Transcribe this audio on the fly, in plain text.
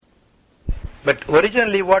But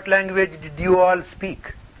originally, what language did you all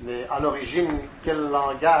speak? Mais à l'origine, quel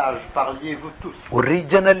langage parliez-vous tous?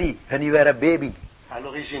 Originally, when you were a baby. À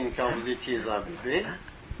l'origine, quand vous étiez un bébé,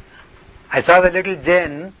 I saw the little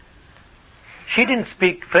Jane. She didn't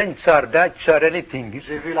speak French or Dutch or anything.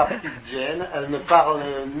 j'ai vu la petite Jane, elle ne parle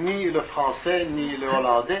ni le français, ni le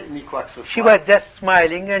hollandais, ni quoi que ce She soit. was just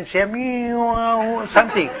smiling and saying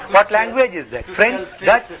something. What language is that? Tout ce French, qu'elle fait,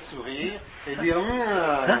 Dutch? c'est sourire et dire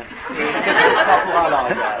qu'est-ce que c'est pour un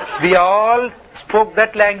langage? We all spoke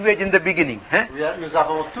that language in the beginning. Oui, nous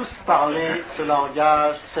avons tous parlé ce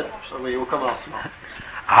langage oui, au commencement.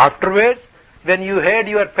 Afterwards, when you heard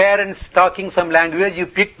your parents talking some language, you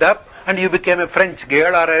picked up and you became a French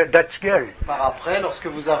girl or a Dutch girl. Par après, lorsque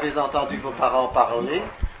vous avez entendu vos parents parler,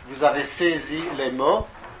 vous avez saisi les mots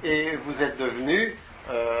et vous êtes devenu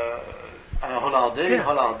un Hollandais, une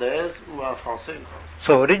Hollandaise ou un Français.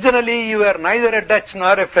 So originally you were neither a Dutch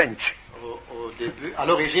nor a French. Au début, à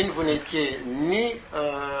l'origine, vous n'étiez ni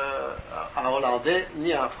un Hollandais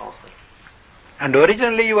ni un Français. And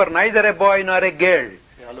originally you were neither a boy nor a girl.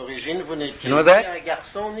 Et à l'origine, vous n'étiez You know ni that? un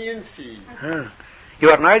garçon ni une fille. You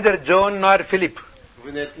are neither John nor Philip. Vous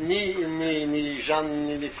n'êtes ni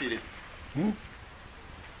Jeanne ni Philippe.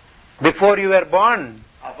 Before you were born,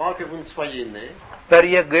 Avant que vous ne soyez nés, were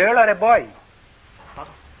you a girl or a boy?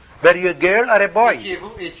 Were you a girl or a boy?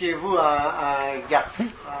 étiez-vous un garçon,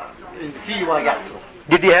 une fille ou un garçon?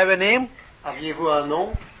 Did you have a name? Aviez-vous un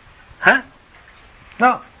nom? Huh?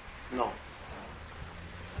 No. Non.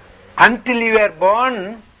 Until you were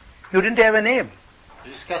born, you didn't have a name.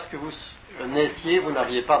 Jusqu'à ce que vous naissiez, vous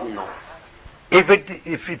n'aviez pas de nom. If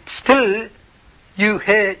it still you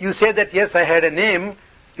say that yes, I had a name,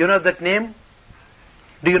 you know that name?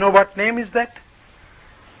 Do you know what name is that?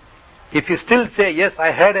 If you still say yes, I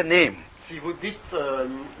had a name, Si vous dites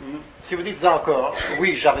encore,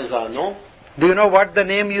 oui, j'avais un nom, do you know what the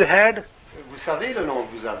name you had? vous savez le nom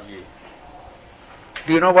que vous aviez.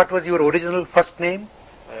 Do you know what was your original first name?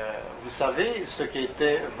 Vous savez ce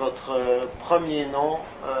qu'était votre premier nom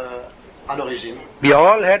à l'origine. We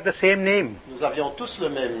all had the same name. Nous avions tous le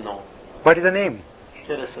même nom. What is the name?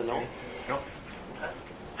 Quel est ce nom?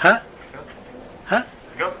 Huh? Huh?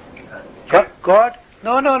 God?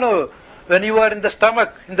 No. When you were in the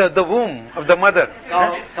stomach, in the womb of the mother.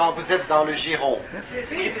 Quand vous êtes dans le giron.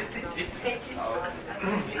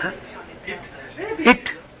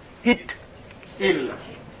 It. Il.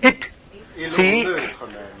 Il See, ou neutre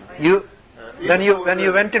même. when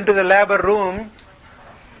you went into the labor room,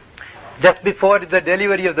 just before the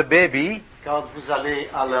delivery of the baby, Quand vous allez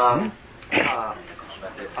à la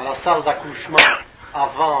salle d'accouchement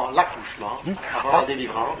avant l'accouchement, avant la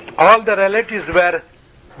délivrance, all the relatives were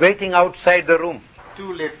waiting outside the room.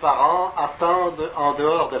 tous les parents attendent en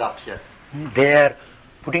dehors de la pièce. They are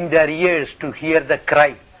putting their ears to hear the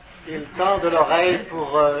cry. Ils tendent l'oreille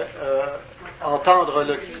pour entendre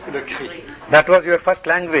le cri. That was your first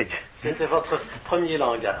language. C'était votre premier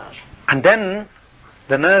langage. And then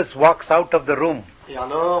the nurse walks out of the room. Et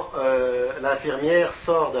alors, l'infirmière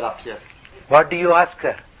sort de la pièce. What do you ask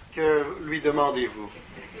her? Que lui demandez-vous?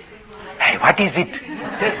 Hey, what is it?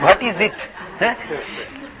 What is it? Huh? Qu'est-ce que c'est?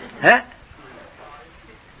 Huh?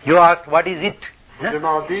 You asked, what is it? Vous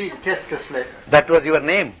demandez qu'est-ce que c'est. That was your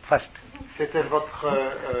name first. C'était votre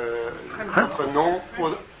nom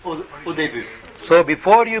au début. So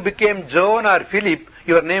before you became John or Philip,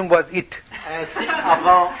 your name was it. Ainsi,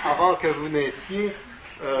 avant que vous naissiez,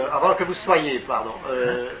 avant que vous soyez,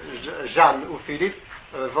 Jeanne ou Philippe,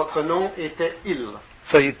 votre nom était Il.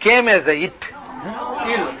 So you came as a it.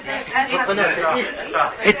 Il. Votre nom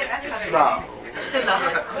était It. Cela.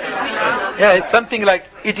 Yeah, it's something like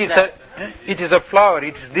it is a flower,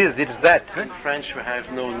 it is this, it is that. In French, we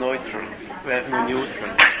have no neutral. We have no neutral.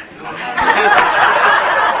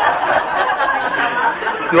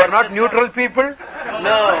 You are not neutral people?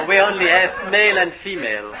 No, we only have male and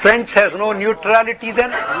female. French has no neutrality then?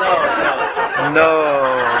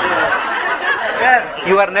 No. Yes.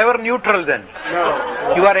 You are never neutral then.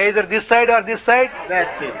 No. You are either this side or this side.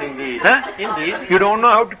 That's it, indeed. Huh? Indeed. You don't know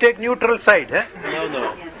how to take neutral side. Huh?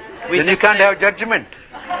 No. Then you can't have judgment.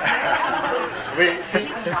 Oui,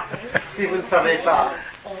 si vous ne savez pas.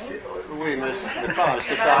 Oui, mais c'est pas.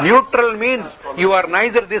 Neutral means you are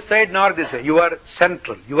neither this side nor this side. You are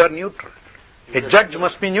central. You are neutral. A judge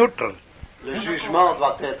must be neutral. Le jugement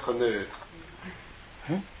doit être neutre.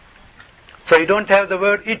 So you don't have the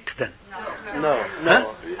word it then. No. Huh?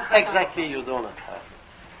 Exactly, you don't have.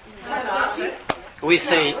 We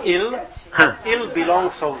say il. Huh. Il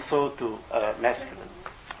belongs also to masculine,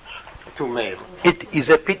 to male. It is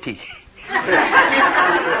a pity.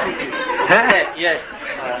 Yes.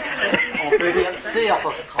 On peut dire C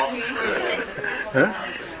apostrophe. Huh?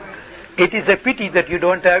 It is a pity that you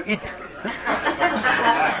don't have it.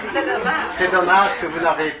 C'est dommage que vous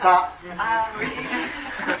n'avez pas.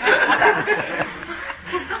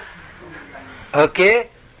 Okay?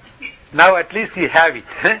 Now at least you have it.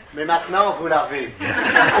 Huh? Mais maintenant, vous l'avez.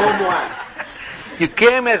 Au moins. You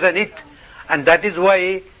came as an it, and that is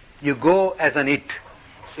why you go as an it.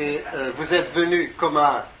 Vous êtes venu comme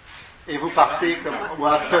un et vous partez comme ou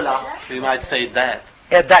un cela. You might say that.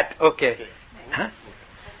 That, okay. Huh?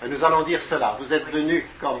 Nous allons dire cela. Vous êtes venu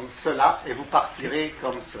comme cela et vous partirez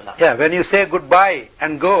comme cela. Yeah, when you say goodbye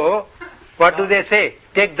and go, what do they say?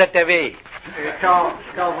 Take that away. Et quand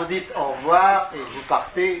vous dites au revoir et vous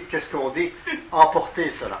partez, qu'est-ce qu'on dit?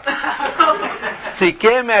 Emportez cela. So you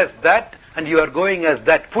came as that and you are going as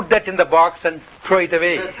that. Put that in the box and throw it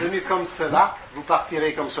away. Vous êtes venu comme cela, vous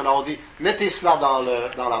partirez comme cela. On dit, mettez cela dans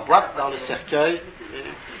la boîte, dans le cercueil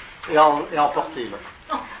et emportez-le.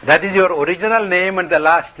 That is your original name and the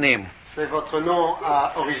last name. C'est votre nom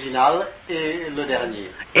original et le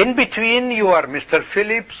dernier. In between you are Mr.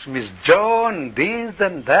 Phillips, Miss Joan, this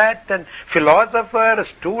and that, and philosopher,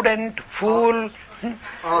 student, fool.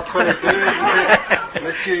 Entre les deux, vous êtes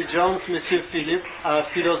Monsieur Jones, Monsieur Philippe, un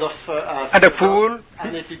philosophe, And a fool.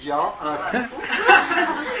 un étudiant, un fou.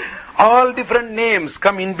 All different names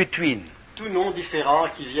come in between. Tous noms différents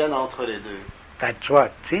qui viennent entre les deux. That's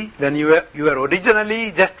what. See, when you were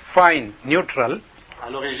originally just fine, neutral. À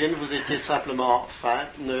l'origine, vous étiez simplement fin,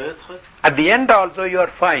 neutre. At the end also you are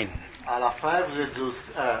fine. À la fin, vous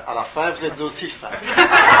êtes aussi fin. You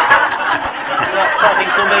are starting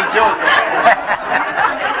to make jokes.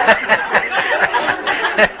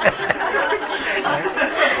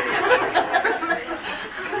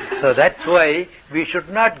 So that's why we should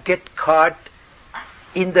not get caught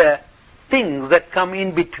in the things that come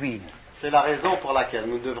in between. C'est la raison pour laquelle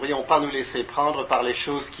nous ne devrions pas nous laisser prendre par les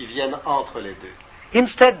choses qui viennent entre les deux.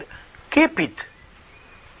 Instead, keep it,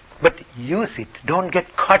 but use it. Don't get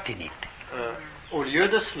caught in it. Au lieu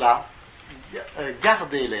de cela,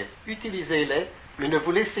 gardez-les, utilisez-les, mais ne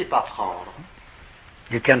vous laissez pas prendre.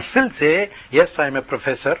 You can still say, yes, I am a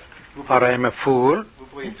professor, or I am a fool, Vous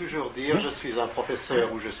pouvez toujours dire, je suis un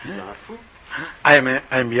professeur ou je suis un fou. I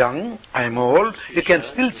am young, I am old. You can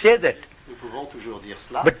still say that. Nous pouvons toujours dire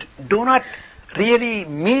cela. But do not really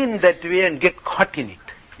mean that way and get caught in it.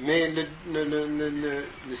 Mais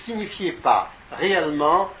ne signifiez pas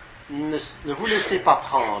réellement, ne vous laissez pas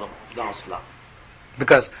prendre dans cela.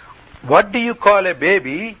 Because what do you call a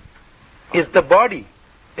baby is the body.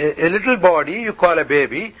 A little body you call a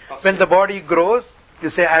baby. When the body grows, you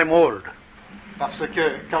say, I am old. Parce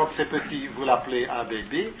que quand c'est petit, vous l'appelez un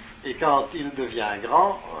bébé, et quand il devient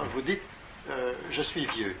grand, vous dites, je suis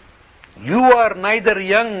vieux. You are neither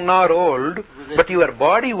young nor old, but your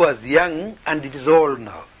body was young and it is old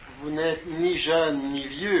now. Vous n'êtes ni jeune ni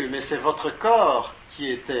vieux, mais c'est votre corps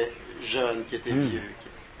qui était jeune, qui était vieux.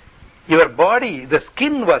 Your body, the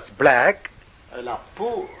skin was black, La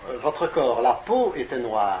peau, votre corps, la peau était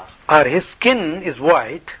noire, or his skin is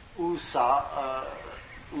white. ou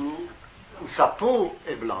sa peau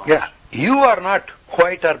est blanche. Yeah, you are not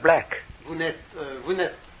white or black. Vous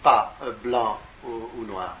n'êtes pas blanc ou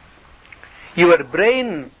noir. Your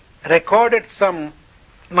brain recorded some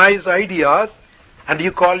nice ideas and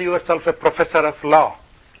you call yourself a professor of law.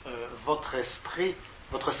 Votre esprit,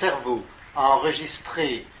 votre cerveau a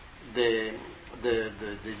enregistré des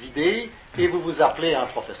idées et vous vous appelez un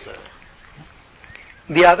professeur.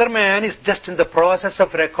 The other man is just in the process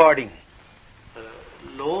of recording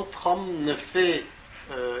L'autre homme ne fait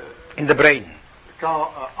in the brain.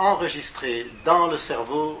 qu'enregistrer dans le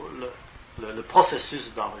cerveau le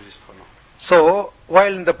processus d'enregistrement. So,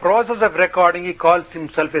 while in the process of recording, he calls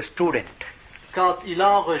himself a student. Quand il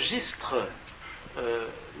enregistre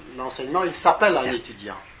l'enseignement, il s'appelle un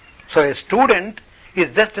étudiant. So, a student is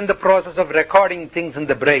just in the process of recording things in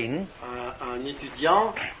the brain. Un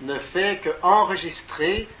étudiant ne fait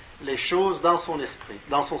qu'enregistrer les choses dans son esprit,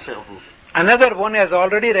 dans son cerveau. Another one has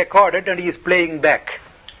already recorded and he is playing back.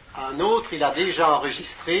 Un autre, il a déjà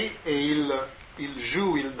enregistré et il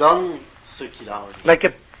joue, il donne ce qu'il a enregistré. Like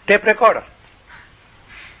a tape recorder.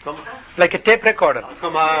 Comme Like a tape recorder.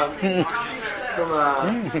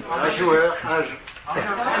 un joueur.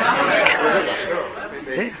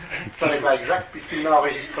 Mais ça n'est pas exact puisqu'il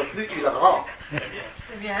n'enregistre plus, il rend. Ah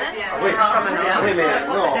oui. Oui, mais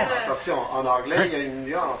non, attention, en anglais, il y a une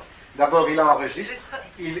nuance. D'abord, il enregistre,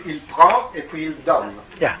 il prend et puis il donne.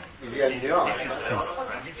 Yeah. Il y a une nuance.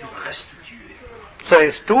 So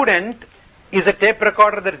a student is a tape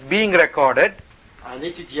recorder that is being recorded, Un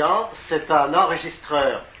étudiant, c'est un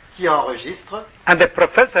enregistreur qui enregistre. And the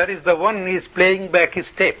professor is the one who is playing back his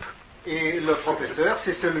tape. Et le professeur,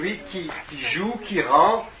 c'est celui qui joue, qui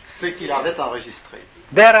rend ce qu'il avait enregistré.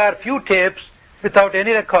 There are few tapes without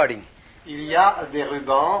any recording. Il y a des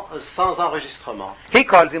rubans sans enregistrement. He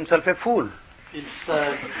calls himself a fool Il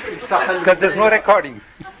s'appelle... because there's no recording.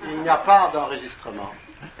 Il n'y a pas d'enregistrement.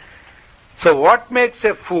 So what makes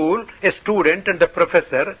a fool, a student and a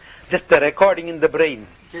professor? Just the recording in the brain.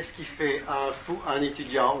 Qu'est-ce qui fait un fou, un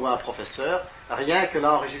étudiant ou un professeur? Rien que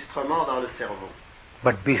l'enregistrement dans le cerveau.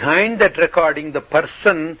 But behind that recording, the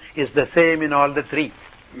person is the same in all the three.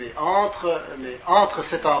 Mais entre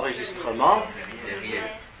cet enregistrement,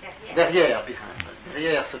 derrière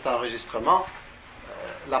cet enregistrement,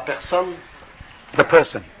 la personne, The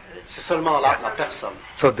person. c'est seulement la personne.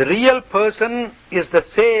 So the real person is the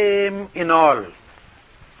same in all.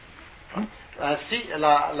 Ainsi,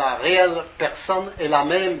 la réelle personne est la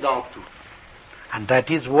même dans tout. And that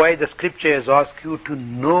is why the scriptures ask you to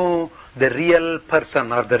know the real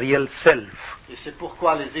person or the real self. Et c'est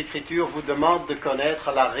pourquoi les Écritures vous demandent de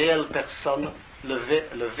connaître la réelle personne, le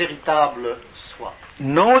véritable soi.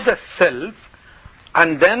 Know the self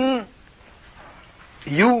and then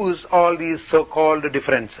use all these so-called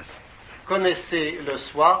differences. Connaissez le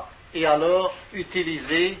soi et alors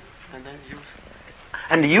utilisez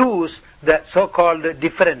And use the so-called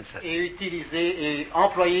differences. et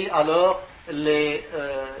employez alors les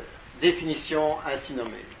définitions ainsi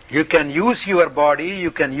nommées. You can use your body,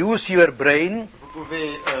 you can use your brain, Vous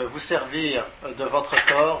pouvez vous servir de votre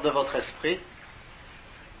corps, de votre esprit,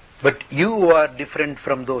 but you are different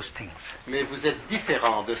from those things. mais vous êtes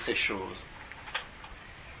différent de ces choses.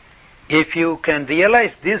 If you can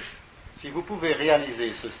realize this, Si vous pouvez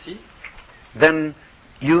réaliser ceci, then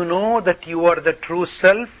you know that you are the true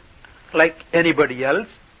self like anybody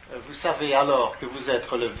else, vous savez alors que vous êtes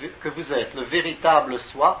le véritable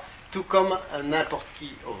soi, tout comme n'importe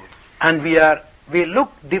qui autre. and we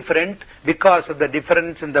look different because of the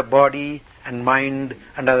difference in the body and mind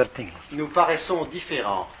and other things. Nous paraissons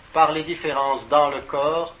différents par les différences dans le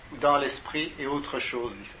corps, dans l'esprit et autres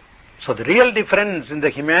choses différentes. So the real difference in the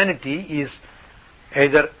humanity is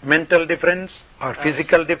either mental difference or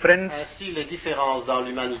physical difference Ainsi, les différences dans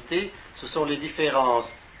l'humanité, ce sont les différences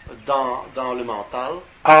dans le mental,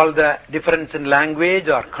 all the difference in language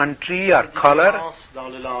or country or les color, différences dans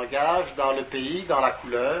le langage, dans le pays, dans la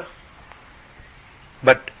couleur,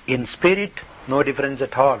 but in spirit, no difference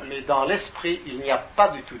at all. mais dans l'esprit, il n'y a pas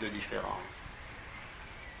du tout de différence.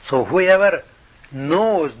 So whoever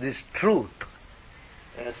knows this truth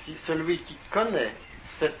Ainsi, celui qui connaît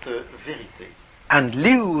cette vérité and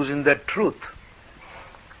lives in that truth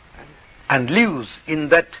and lives in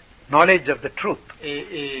that knowledge of the truth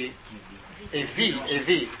et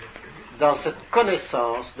vit dans cette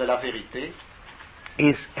connaissance de la vérité,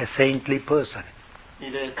 is a saintly person.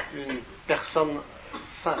 il est une personne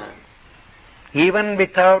sainte. Even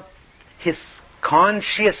without his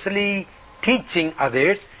consciously teaching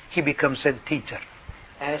others, he becomes a teacher.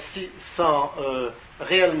 Ainsi, sans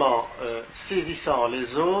réellement saisissant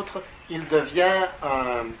les autres, il devient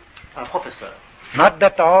un professeur. Not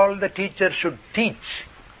that all the teachers should teach,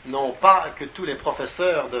 Non pas que tous les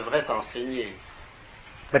professeurs devraient enseigner,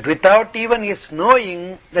 but without even his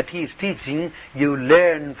knowing that he is teaching, you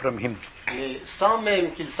learn from him. mais sans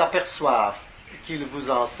même qu'il s'aperçoive qu'il vous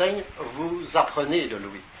enseigne, vous apprenez de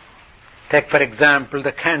lui. Take for example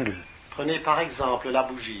the candle. Prenez par exemple la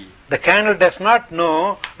bougie. The candle does not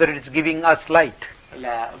know that it is giving us light.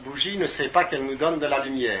 La bougie ne sait pas qu'elle nous donne de la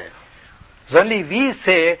lumière. It's only we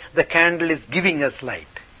say the candle is giving us light.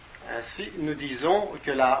 Ainsi, nous disons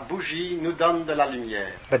que la bougie nous donne de la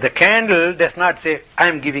lumière. But the candle does not say, I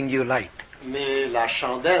am giving you light. Mais la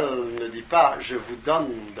chandelle ne dit pas « je vous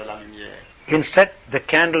donne de la lumière Instead, the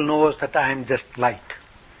candle knows that I am just light. ».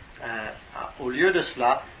 Au lieu de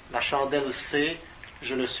cela, la chandelle sait «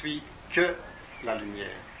 je ne suis que la lumière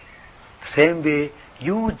Same way,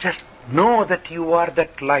 you just know that you are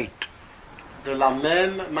that light. ». De la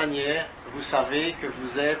même manière, vous savez que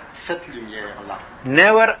vous êtes cette lumière-là.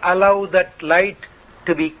 Never allow that light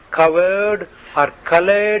to be covered or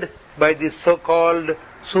colored by the so-called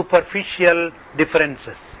superficial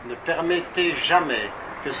differences. Ne permettez jamais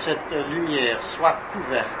que cette lumière soit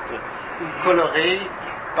couverte ou colorée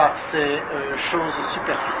par ces choses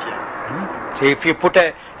superficielles. So if you put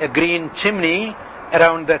a green chimney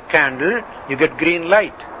around the candle, you get green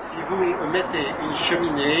light. Si vous mettez une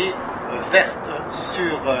cheminée verte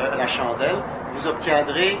sur la chandelle, vous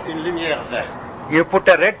obtiendrez une lumière verte. You put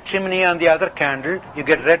a red chimney on the other candle, you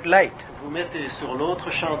get red light. vous mettez sur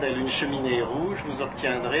l'autre chandelle une cheminée rouge, vous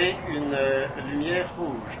obtiendrez une lumière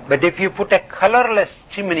rouge. But if you put a colorless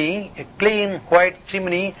chimney, a clean white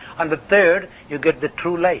chimney, on the third, you get the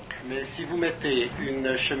true light. Mais si vous mettez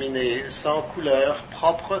une cheminée sans couleur,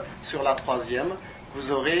 propre, sur la troisième,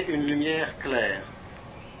 vous aurez une lumière claire.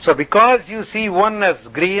 So because you see one as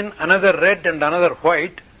green, another red and another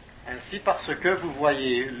white, Ainsi, parce que vous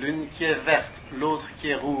voyez l'une qui est verte, l'autre qui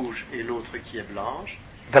est rouge et l'autre qui est blanche,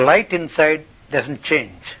 the light inside doesn't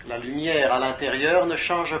change. la lumière à l'intérieur ne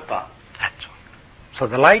change pas. That's all. So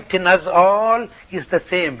the light in us all is the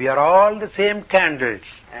same. We are all the same candles.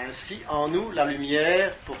 Ainsi, en nous, la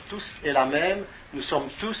lumière pour tous est la même. Nous sommes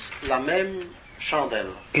tous la même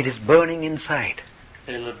chandelle. It is burning inside.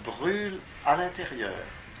 Elle brûle à l'intérieur.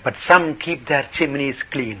 But some keep their chimneys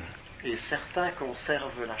clean. Et certains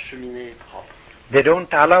conservent la cheminée propre. They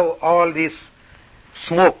don't allow all this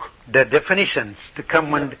smoke, the definitions, to come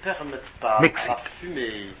Ils ne and permettent pas mix à la it.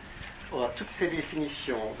 fumée ou à toutes ces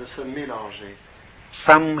définitions de se mélanger.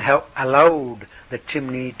 Some have allowed the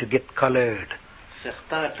chimney to get colored.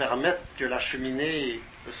 Certains permettent que la cheminée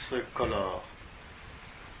se colore.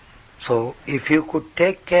 So if you could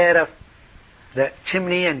take care of the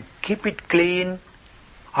chimney and keep it clean,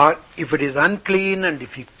 or if it is unclean and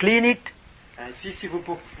if you clean it, Ainsi, si vous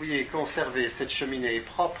pouviez conserver cette cheminée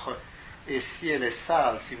propre, et si elle est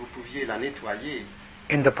sale, si vous pouviez la nettoyer,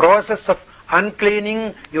 in the process of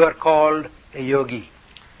uncleaning, you are called a yogi.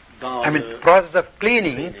 dans, Process of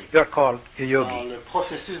cleaning, you are called a dans yogi. le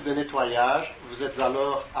processus de nettoyage, vous êtes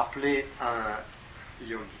alors appelé un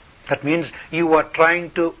yogi. That means you are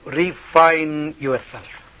trying to refine yourself.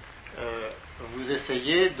 Vous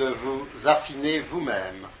essayez de vous affiner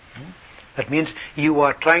vous-même. That means you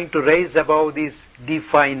are trying to raise above these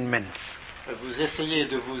definements. Vous essayez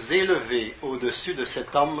de vous élever au-dessus de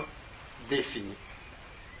cet homme défini.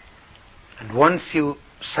 And once you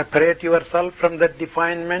separate yourself from that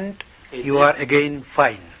definement, Et you are again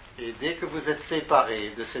fine. Et dès que vous êtes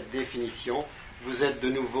séparé de cette définition, vous êtes de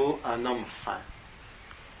nouveau un homme fin.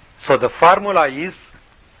 So the formula is,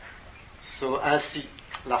 Ainsi,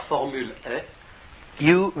 la formule est,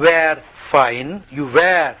 you were fine,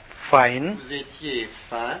 vous étiez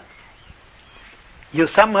fin, you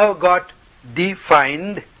somehow got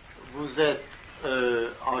defined, vous êtes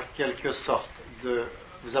en quelque sorte,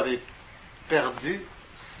 vous avez perdu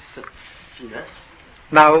cette finesse.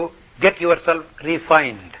 now get yourself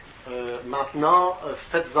refined. Maintenant,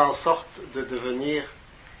 faites en sorte de devenir,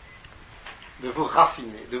 de vous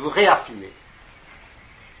raffiner, de vous réaffiner.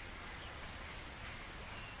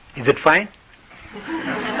 Is it fine?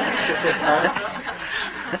 Est-ce que c'est fin?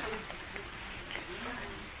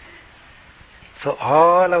 So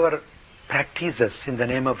all our practices in the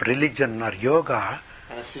name of religion or yoga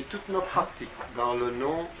Ainsi, toutes nos pratiques dans le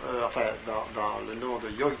nom, dans le nom de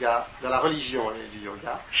yoga, de la religion et du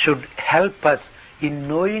yoga, should help us in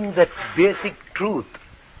knowing that basic truth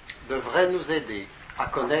devraient nous aider à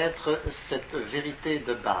connaître cette vérité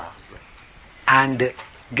de base and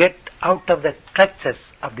get out of the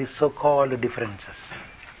clutches of the so-called differences.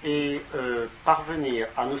 et parvenir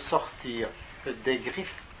à nous sortir des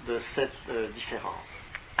griffes de cette différence.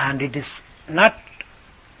 And it is not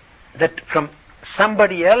that from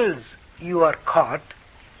somebody else you are caught,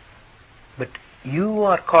 but you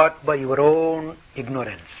are caught by your own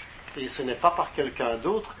ignorance. Et ce n'est pas par quelqu'un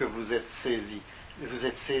d'autre que vous êtes saisi. Vous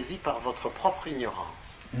êtes saisi par votre propre ignorance.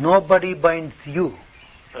 Nobody binds you.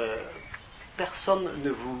 Personne ne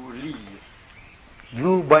vous lie.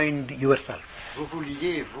 You bind yourself. Vous vous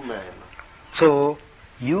liez vous-même. So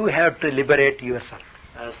you have to liberate yourself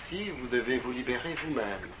Ainsi, vous devez vous libérer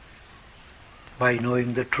vous-même by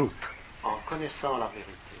knowing the truth. en connaissant la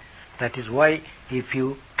vérité. That is why if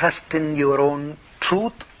you trust in your own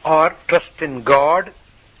truth or trust in God,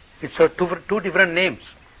 it's two different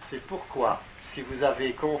names. C'est pourquoi, si vous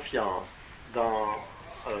avez confiance dans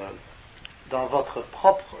votre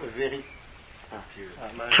propre vérité,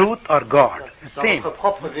 Truth or God, dans same. votre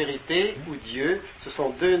propre vérité ou Dieu, ce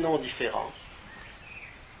sont deux noms différents.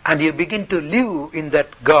 And you begin to live in that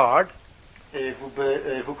God, Et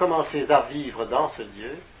vous commencez à vivre dans ce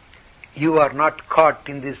Dieu. you are not caught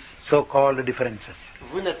in these so-called differences.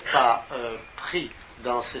 Vous n'êtes pas pris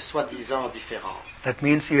dans ces soi-disant différences. That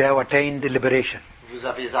means you have attained liberation. Vous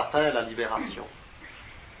avez atteint la libération.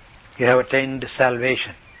 You have attained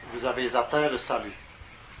salvation. Vous avez atteint le salut.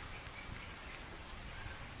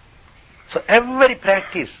 So every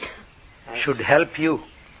practice should help you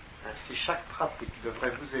Ainsi, chaque pratique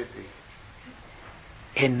devrait vous aider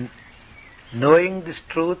in knowing this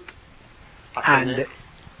truth à and connaître,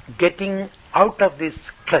 getting out of these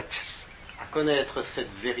clutches. à connaître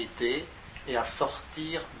cette vérité et à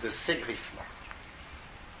sortir de ces griffes-là.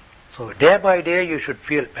 So day by day you should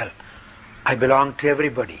feel, well, I belong to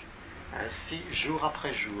everybody. Ainsi, jour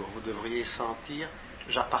après jour, vous devriez sentir,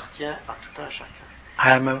 j'appartiens à tout un chacun.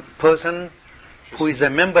 I am a person who is a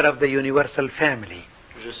member of the universal family.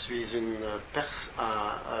 Je suis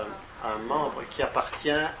un membre qui appartient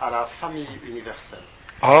à la famille universelle.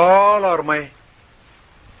 All are my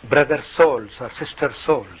brother souls or sister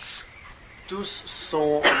souls. Tous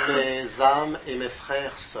sont mes âmes et mes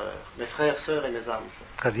frères sœurs et mes âmes sœurs.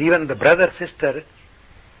 Because even the brother sister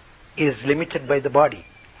is limited by the body.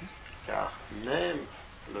 Car même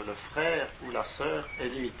le frère ou la sœur est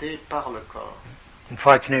limité par le corps.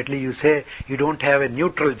 Unfortunately, you say you don't have a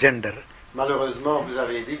neutral gender. Malheureusement, vous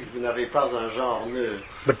avez dit que vous n'avez pas un genre neutre.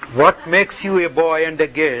 But what makes you a boy and a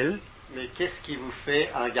girl? Mais qu'est-ce qui vous fait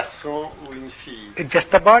un garçon ou une fille? It's just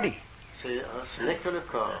the body. Ce n'est que le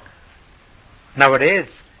corps. Nowadays,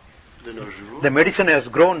 De nos jours, the medicine has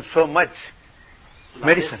grown so much. la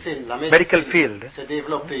medical médecine field. s'est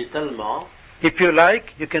développée tellement. If you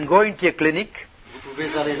like, you can go into a clinic, Vous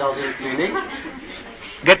pouvez aller dans une clinique,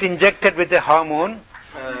 get injected with a hormone.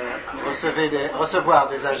 recevoir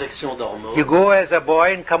des injections d'hormones. You go as a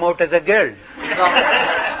boy and come out as a girl.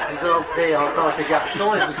 Vous entrez en tant que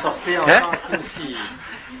garçon et vous sortez en tant qu'une fille.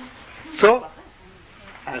 So,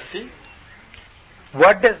 Ainsi,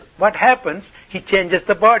 what happens? He changes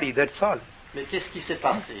the body, that's all. mais qu'est-ce qui s'est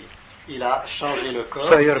passé? Il a changé le corps.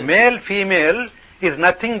 So your male, female is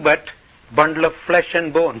nothing but bundle of flesh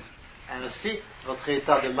and bone. Ainsi, votre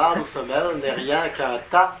état de mâle ou femelle n'est rien qu'un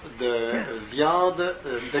tas de viande,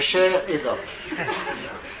 de chair et d'os.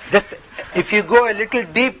 Just if you go a little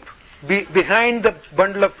deep behind the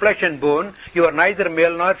bundle of flesh and bone, you are neither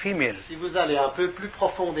male nor female. Si vous allez un peu plus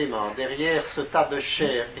profondément derrière ce tas de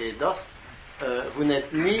chair et d'os, vous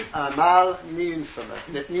n'êtes ni un mâle ni une femelle.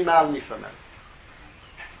 Vous n'êtes ni mâle ni femelle.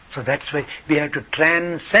 So that's why we have to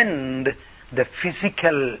transcend the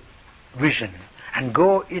physical vision and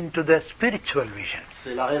go into the spiritual vision.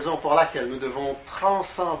 C'est la raison pour laquelle nous devons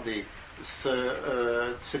transcender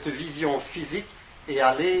cette vision physique et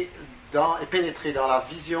aller et pénétrer dans la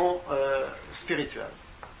vision spirituelle.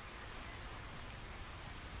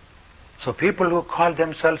 So people who call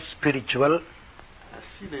themselves spiritual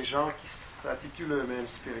Ainsi, les gens qui s'intitulent eux-mêmes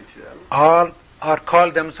spirituels all or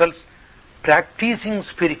call themselves practicing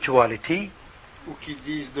spirituality ou qui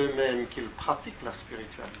disent d'eux-mêmes qu'ils pratiquent la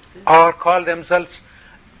spiritualité or call themselves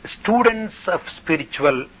students of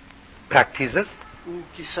spiritual practices, ou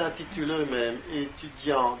qui s'intitulent eux-mêmes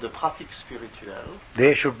étudiants de pratiques spirituelles,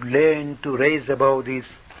 they should learn to raise above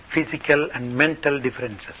these physical and mental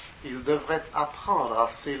differences. ils devraient apprendre à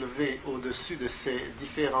s'élever au-dessus de ces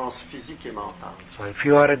différences physiques et mentales. So if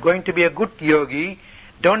you are going to be a good yogi,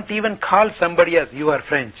 don't even call somebody else, you are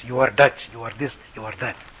French, you are Dutch, you are this, you are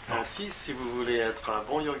that. Ainsi, si vous voulez être un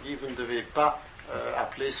bon yogi, vous ne devez pas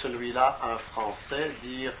appeler celui-là un Français,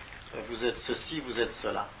 dire vous êtes ceci, vous êtes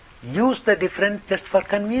cela. Use the difference just for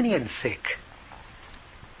convenience sake.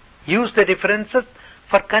 Use the differences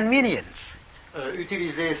for convenience.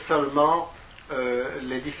 Utilisez seulement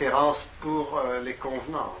les différences pour les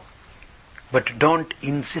convenances, But don't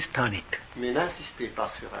insist on it. mais n'insistez pas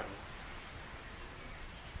sur elles.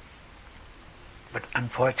 But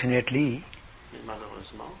unfortunately, Mais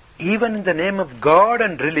malheureusement, even in the name of God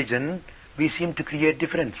and religion, we seem to create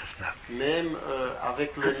differences now. même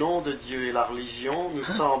avec le nom de Dieu et la religion, nous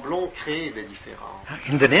semblons créer des différences.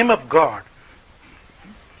 In the name of God,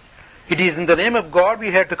 it is in the name of God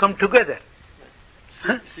we have to come together.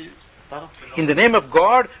 Pardon? In the name of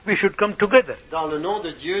God, we should come together. Dans le nom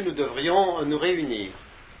de Dieu, nous devrions nous réunir.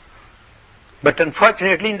 But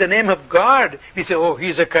unfortunately, in the name of God, we say, oh, he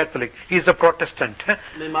is a Catholic, he is a Protestant,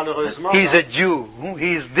 Mais malheureusement, he is a Jew,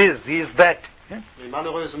 he is this, he is that.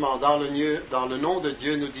 dans le nom de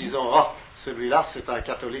Dieu, nous disons, oh, celui-là c'est un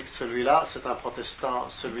catholique, celui-là c'est un protestant,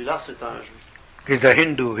 celui-là c'est un juif. He is a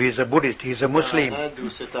Hindu, he is a Buddhist, he is a Muslim. C'est un hindou,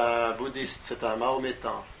 c'est un bouddhiste, c'est un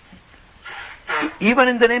mahométan. Even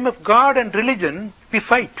in the name of God and religion, we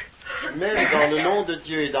fight. Même dans le nom de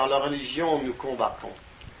Dieu et dans la religion, nous combattons.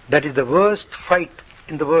 That is the worst fight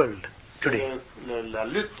in the world C'est today. la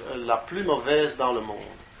lutte la plus mauvaise dans le monde.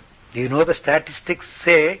 Do you know the statistics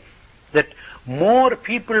say that more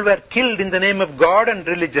people were killed in the name of God and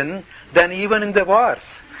religion than even in the wars?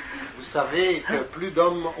 Vous savez que plus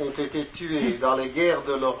d'hommes ont été tués dans les guerres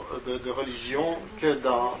de religion que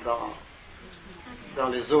dans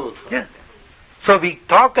les autres. Yeah. So we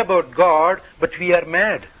talk about God, but we are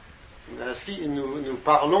mad. Ainsi, nous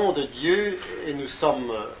parlons de Dieu et nous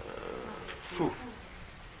sommes fous.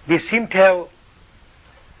 We seem to have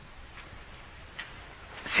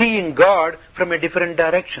seeing God from a different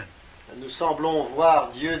direction, Nous semblons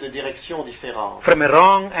voir Dieu de directions différentes, from a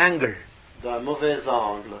wrong angle. d'un mauvais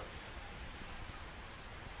angle.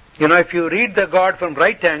 You know, if you read the God from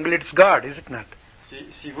right angle, it's God, is it not?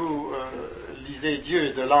 Si vous lisez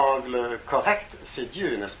Dieu de l'angle correct, c'est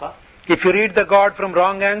Dieu, n'est-ce pas? If you read the God from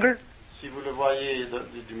wrong angle, Si vous le voyez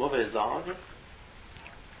du mauvais angle,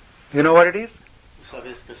 you know what it is? vous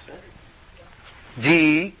savez ce que c'est?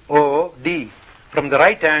 G-O-D. From the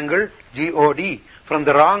right angle, G-O-D. From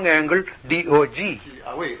the wrong angle, D-O-G.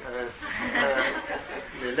 Ah oui,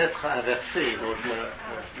 les lettres inversées, donc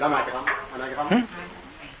l'anagramme. Anagramme.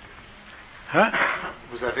 Huh?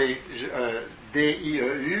 Vous avez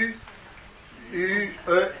D-I-E-U,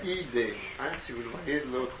 U-E-I-D, hein, si vous le voyez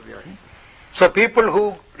de l'autre direction. So people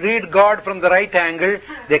who read God from the right angle,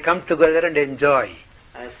 they come together and enjoy.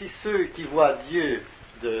 Ainsi, ceux qui voient Dieu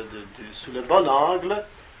sous le bon angle,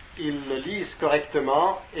 ils le lisent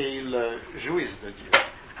correctement et ils jouissent de Dieu.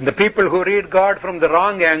 And the people who read God from the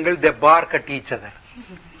wrong angle, they bark at each other.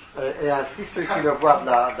 Et ainsi, ceux qui le voient de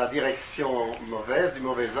la direction mauvaise, du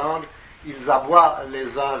mauvais angle, ils aboient les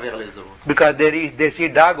uns vers les autres. Because they see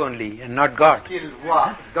dog only and not God. Ils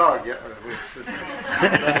voient dog, oui,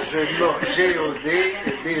 je dis G-O-D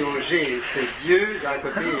et D-O-G, c'est Dieu d'un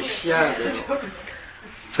côté et chien de l'autre.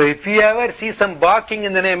 So if you ever see some barking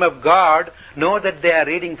in the name of God, know that they are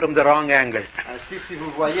reading from the wrong angle. Ainsi, si vous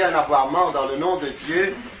voyez un aboiement dans le nom de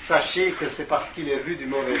Dieu, sachez que c'est parce qu'il est vu du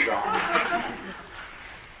mauvais angle.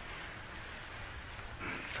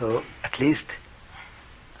 So at least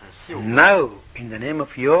Ainsi, now, in the name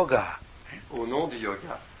of yoga, au nom du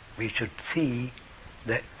yoga, we should see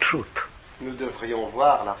the truth. nous devrions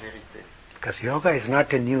voir la vérité. Because yoga is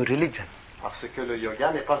not a new religion. Parce que le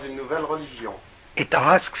yoga n'est pas une nouvelle religion. It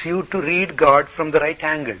asks you to read God from the right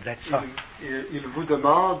angle, that's all. Il vous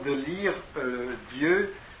demande de lire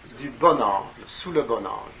Dieu du bon angle, sous le bon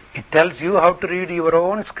angle. It tells you how to read your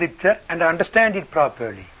own scripture and understand it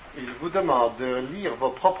properly. Il vous demande de lire vos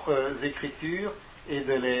propres écritures et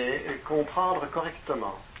de les comprendre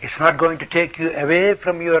correctement. It's not going to take you away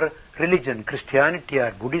from your religion, Christianity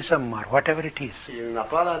or Buddhism or whatever it is. Il n'a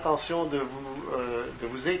pas l'intention de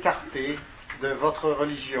vous écarter de votre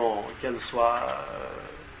religion, qu'elle soit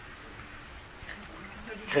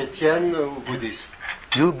chrétienne ou bouddhiste.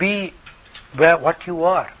 You be what you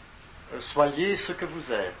are. Soyez ce que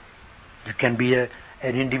vous êtes. You can be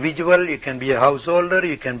an individual, you can be a householder,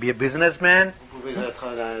 you can be a businessman. Vous pouvez être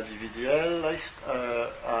un individualiste,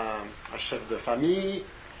 un chef de famille,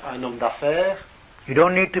 un homme d'affaires. You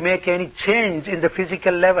don't need to make any change in the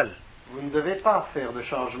physical level, Vous ne devez pas faire de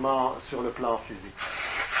changement sur le plan physique,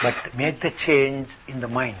 but make the change in the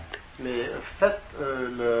mind. mais faites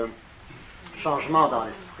le changement dans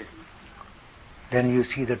l'esprit. Then you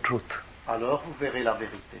see the truth. Alors vous verrez la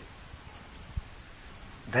vérité.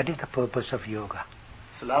 That is the purpose of yoga.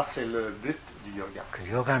 Cela, c'est le but du yoga. Because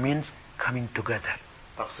yoga means coming together.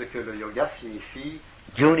 Parce que le yoga signifie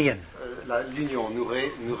Union. l'union, nous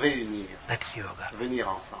réunir, That's yoga. venir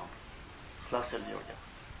ensemble. Cela, c'est le yoga.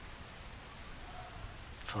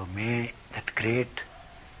 So may that great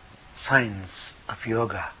science of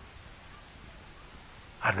yoga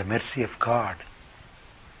or the mercy of God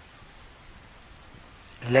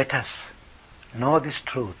let us know this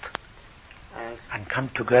truth and come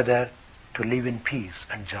together to live in peace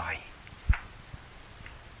and joy.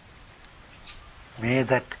 May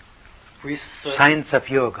that Puisse science of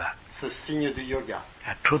yoga, ce signe du yoga,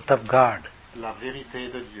 a truth of God, la vérité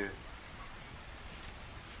de Dieu,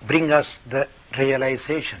 bring us the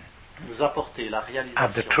realization nous apporter la of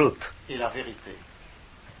the réalisation truth et la vérité,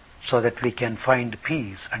 so that we can find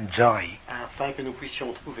peace and joy afin que nous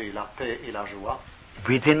puissions trouver la paix et la joie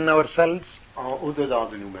within ourselves au-dedans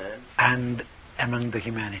de nous-mêmes and among the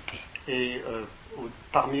humanity. et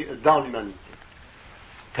dans l'humanité.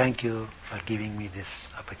 Thank you for giving me this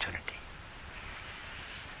opportunity.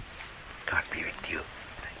 God be with you.